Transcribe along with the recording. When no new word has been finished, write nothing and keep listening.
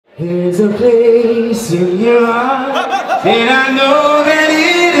There's a place in your heart, and I know that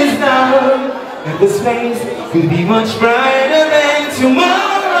it is love. And this place could be much brighter than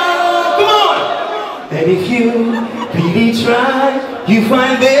tomorrow. Come on! And if you really try, you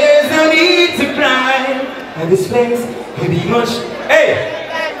find there's no need to cry. And this place could be much, hey!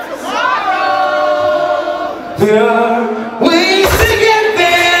 There are ways to get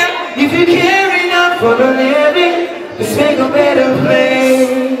there if you care enough for the living. Let's make a better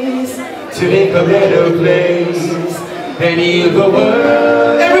place, to make a better place, and heal the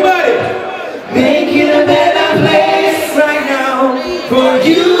world. Everybody, make it a better place right now for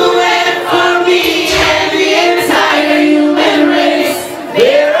you and for me and the entire human race.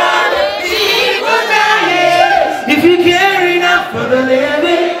 There are people dying. If you care enough for the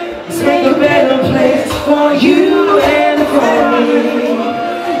living, let's make a better place for you and for me.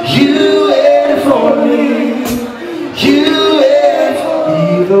 You and for me. You and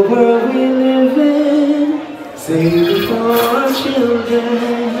be the world we live in. Save it for our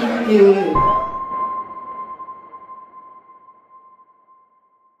children. Yeah.